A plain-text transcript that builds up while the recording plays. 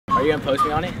Are you gonna post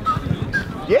me on it?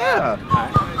 Yeah.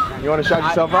 You want to shout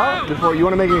yourself out before you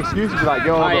want to make an excuse? You're like,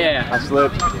 yo, yeah. I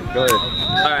slipped. Go ahead.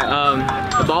 All right.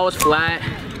 The ball was flat.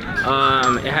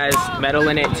 It has metal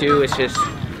in it too. It's just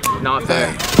not fair.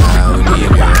 Ride with me if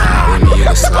you ride with me, you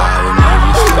can slide with me if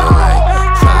you feel right.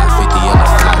 550 on the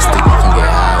fly stick, you can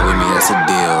get high with me, that's a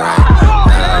deal, right?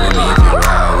 Ride with me if you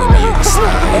ride with me, you can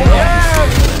slide with me if you feel right.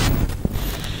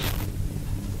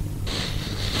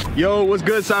 Yo, what's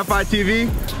good, Sci-Fi TV?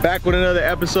 Back with another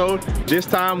episode. This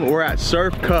time we're at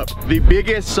Surf Cup, the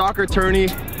biggest soccer tourney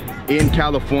in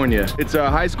California. It's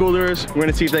high schoolers. We're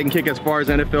gonna see if they can kick as far as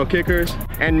NFL kickers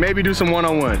and maybe do some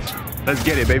one-on-ones. Let's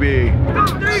get it, baby.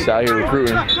 Just out here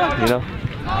recruiting, you know?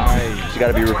 Just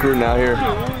gotta be recruiting out here.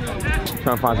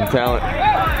 Trying to find some talent.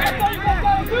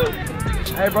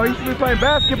 Hey bro, you should be playing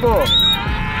basketball.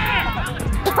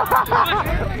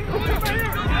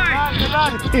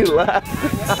 He laughed.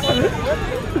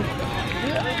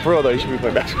 For real though, you should be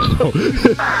playing basketball.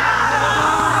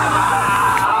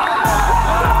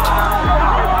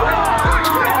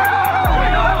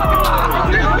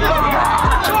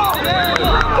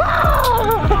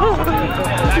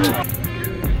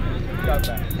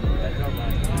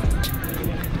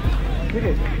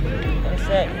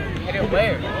 Hit it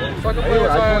where? Soccer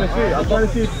players I'm trying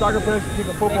to see if soccer players can kick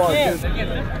a football.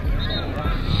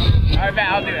 Alright, man,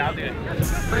 I'll do it.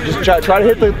 Just try to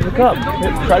hit the cup.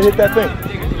 Try to hit that thing.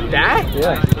 That?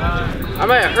 Yeah. I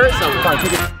might have hurt something. Fine,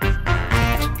 kick it.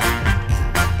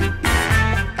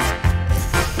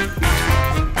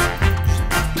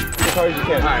 As hard as you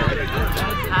can. Alright.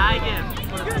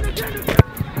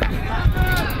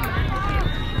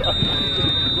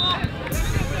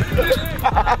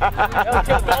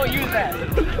 Don't use that.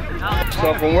 So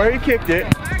from where he kicked it,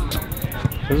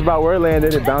 this is about where it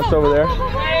landed. It bounced over there.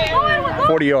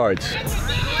 40 yards.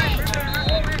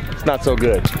 It's not so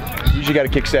good. You usually got to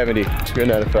kick 70 if you're in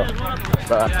the NFL.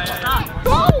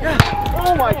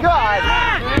 Oh my God!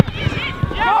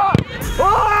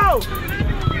 Oh!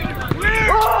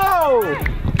 Oh!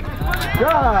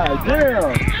 God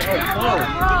damn!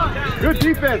 Good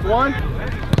defense, Juan.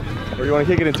 Where do you want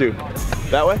to kick it into?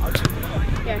 That way?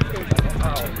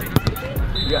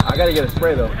 Yeah, I gotta get a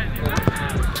spray though.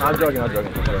 I'm joking.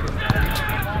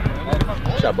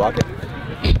 Shot block it.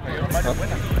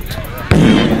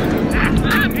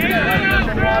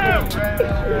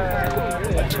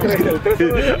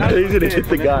 He's gonna hit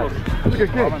the guy. That's a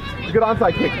good kick. Good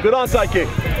onside kick. Good onside kick.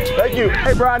 Thank you.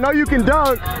 Hey bro, I know you can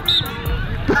dunk.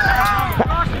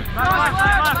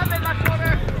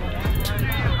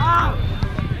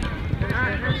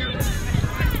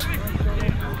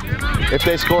 If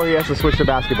they score, he has to switch to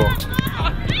basketball. You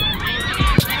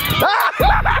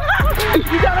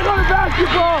gotta go to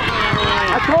basketball!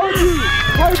 I told you!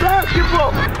 Play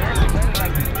basketball!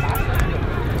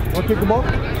 Wanna kick the ball?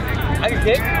 I can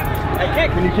kick.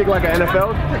 Can you kick like an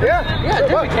NFL? Yeah,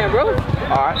 definitely can, bro.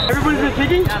 Alright. Everybody's been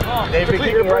kicking? They've been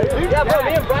kicking, right? Yeah, bro,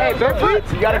 me and Brian. Hey,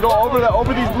 you gotta go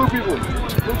over these blue people.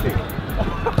 Blue team.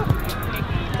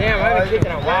 Damn, I haven't kicked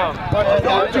in a while.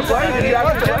 Aren't you playing? Did you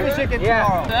actually play?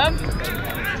 Yeah.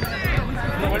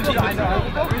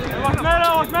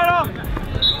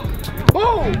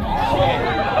 Boom!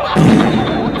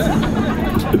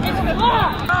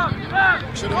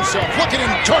 Himself looking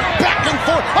and turn back and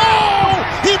forth. Oh!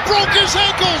 He broke his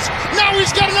ankles. Now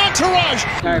he's got an entourage.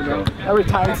 Tired, bro. Every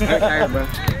time. I'm tired, bro.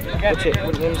 Watch it.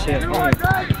 Let me see it.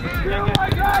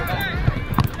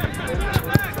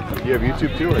 You have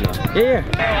YouTube too or not? Yeah.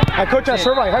 I coach at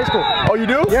Servite High School. Oh, you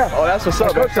do? Yeah. Oh, that's what's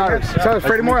up. Coach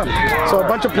Freddie Moore. So a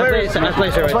bunch of players. I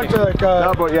play Servite. A bunch of like.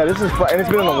 No, but yeah, this is fun, and it's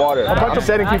been in the water. A bunch of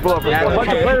setting people up for A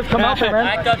bunch of players come out there, man.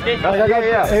 Like I got,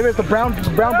 hey, it's the Brown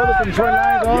brothers from Detroit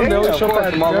Lions. Yeah, of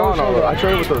course. I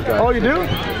train with those guys. Oh, you do?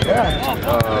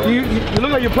 Yeah. You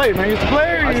look like you played, man. You used to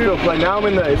play. I still play. Now I'm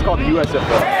in the. It's called the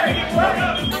USFL.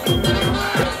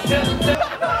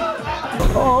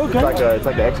 Oh, okay. It's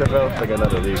like the XFL. It's like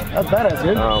another league. That's badass,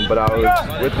 dude. But I was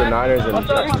with the Niners and the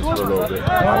Texans for a little bit.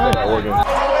 I've been at Oregon.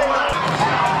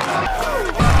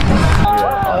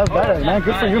 Oh, that's badass, man.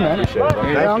 Good for you, man. Appreciate it, bro.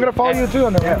 Yeah, I'm gonna follow you too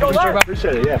on there.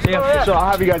 Appreciate it. Yeah. So I'll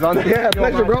have you guys on there. Yeah,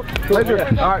 pleasure, bro. Pleasure.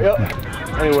 All right. Yep.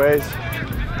 Anyways,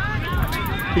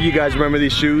 you guys remember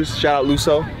these shoes? Shout out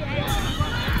Luso,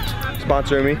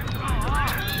 sponsoring me.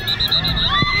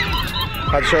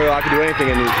 I'll show you I can do anything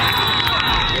in these.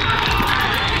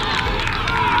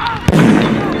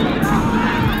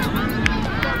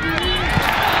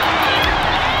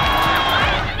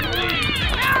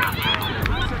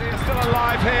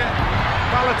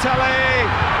 Balotelli,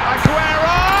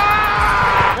 Aguero!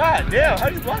 God damn, how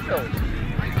do you block those?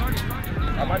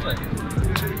 How much?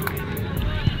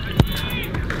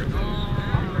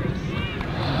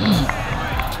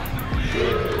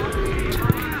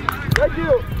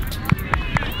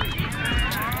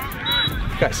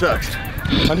 quarterback sucks.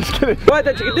 I'm just kidding. What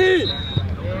the chiquitín?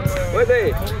 What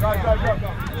they?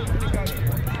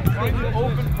 Find an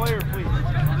open player, please.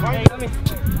 Right.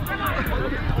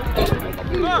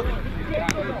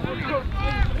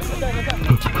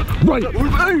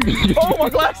 Oh, my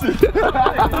glasses.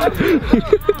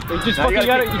 Just fucking, you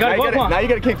gotta go on. Now you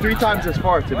gotta kick 3 times as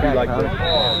far to be like this.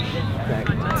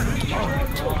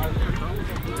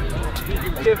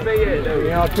 You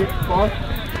know how to kick far?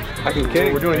 I can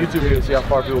kick. We're doing a YouTube video to see how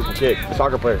far people can kick.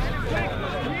 Soccer players.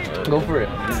 Go for it.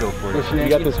 You go for it. You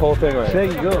got this whole thing right. There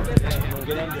you go.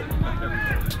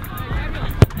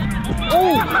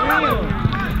 Oh,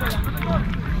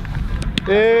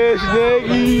 It's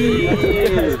Nagy.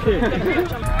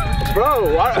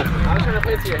 Bro, what? I was trying to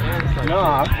play to your hands. No,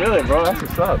 I feel it, bro. That's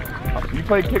what's up. You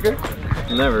play kicker?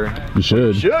 Never. You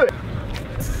should. Should.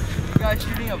 You guys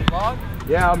shooting a vlog?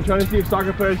 Yeah, I'm trying to see if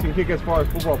soccer players can kick as far as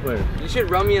football players. You should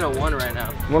run me in a 1 right now.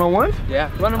 1-on-1?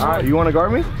 Yeah, run him. Alright, you want to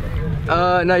guard me?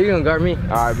 No, you're gonna guard me.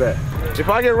 Alright, bet. If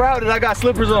I get routed, I got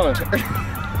slippers on.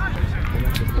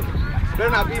 Better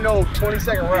not be no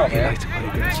 20-second route. Yeah.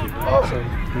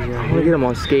 I'm gonna get him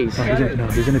on skates. No,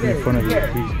 he's gonna be in front of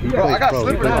you. Bro, I got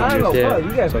slippers on.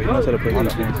 Yeah. So he knows how to play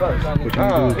defense. What you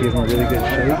do is give him a really good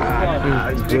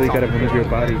shake. You really gotta move your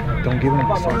body. Don't give him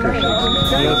soccer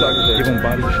shakes. Give him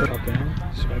body shake. Up down,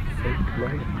 swipe fake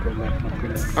right, go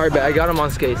left. Alright, bet I got him on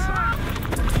skates.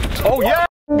 Oh, yeah!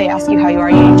 They ask you how you are,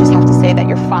 you just have to say that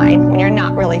you're fine when you're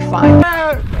not really fine.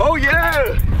 Oh,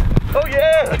 yeah! Oh,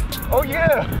 yeah! Oh,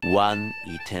 yeah! One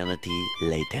eternity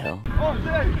later. Oh,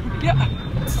 shit! Yeah.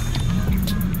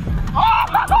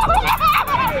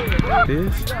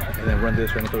 This, and then run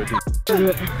this right into it.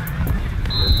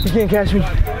 You can't catch me.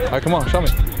 Alright, come on, show me.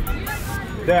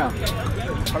 Down.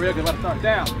 Hurry up and let it start.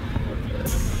 Down.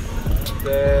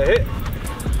 Hit.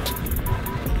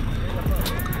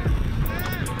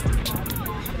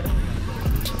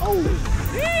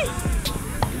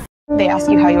 They ask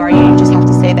you how you are, you just have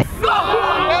to say that.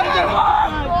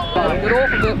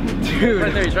 Dude,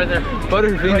 right there, he's right there.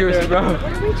 Butterfingers, bro.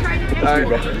 Right.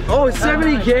 Oh,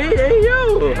 70K? Hey,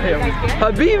 yo!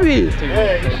 Habibi!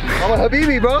 Hey, I'm a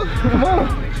Habibi, bro. Come on.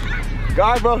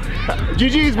 God, bro.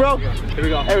 GG's, bro. Here we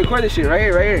go. Hey, record this shit right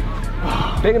here, right here.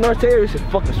 Big North Taylor should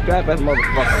fucking strap that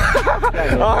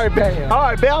motherfucker. Alright, Ben.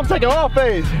 Alright, Ben, I'm taking off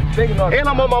phase. Big North. And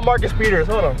I'm on my Marcus Peters.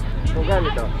 Hold on. Don't grab me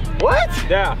though. What?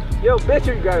 Down. Yo, bitch,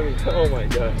 you grab me. Oh my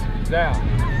god. Down.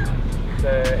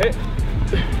 Hit.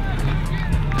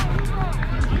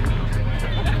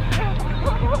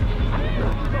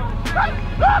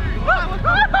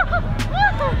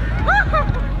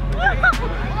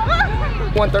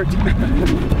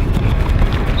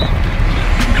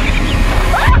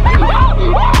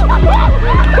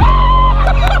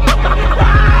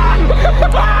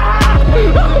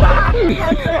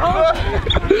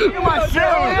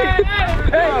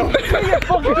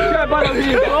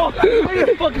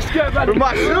 For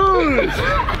my shoes!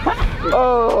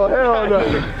 Oh, hell no.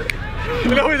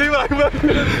 You know what you like, you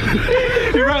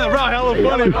ran the route hella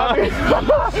funny,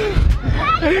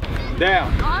 Down.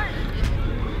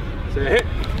 Say hit.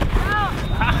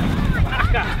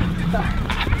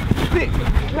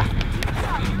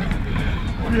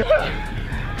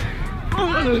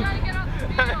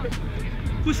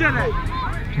 Push that.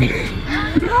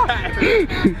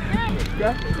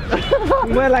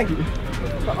 You might like it.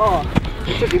 Oh,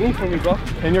 you took a knee from me, bro.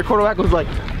 And your quarterback was like,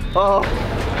 oh,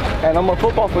 and I'm gonna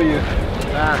football for you.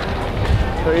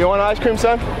 So you want ice cream,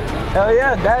 son? Hell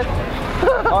yeah, Dad.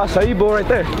 Oh, Saeed bowl right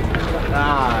there.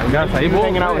 Nah, you got Saeed bowl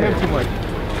hanging out with him too much.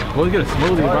 We'll get a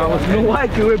smoothie, bro. You know why?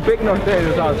 Cause we're Big North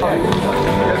Taylor. That's all I'm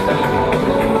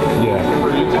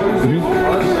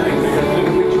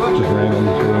Just random.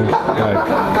 Like,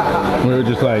 we were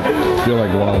just like, feel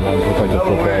like one-on-ones with like the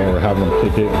football or having them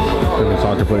kick it, different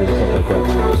soccer players and stuff like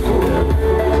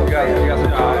that. Yeah.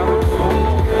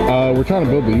 We're trying to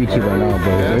build the YouTube right now,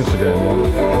 but it's Instagram one.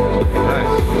 Nice.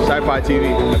 Sci-Fi TV.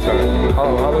 That's right.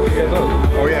 How look you guys up?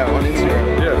 Oh yeah, on Instagram.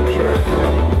 Yeah, for sure.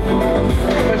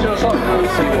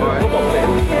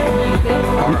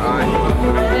 R-I.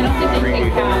 3E.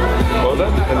 What was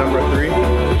that? The number 3.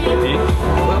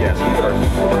 Yes,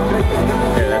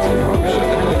 yeah, that's it.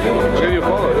 I'll give you a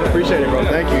follow. Appreciate it, bro.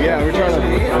 Thank you. Yeah, we're trying to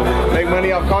make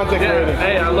money off content creating.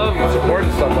 Hey, I love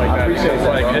supporting stuff like that. I appreciate it.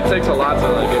 Like, it takes a lot to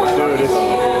like get started.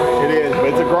 Dude, it is, but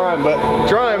it's a grind. But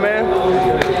trying, man.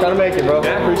 Trying to make it, bro.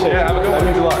 Yeah. Appreciate it. Have a good one. That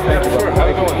means a lot. Thank you, bro. Have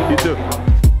a good one. You too.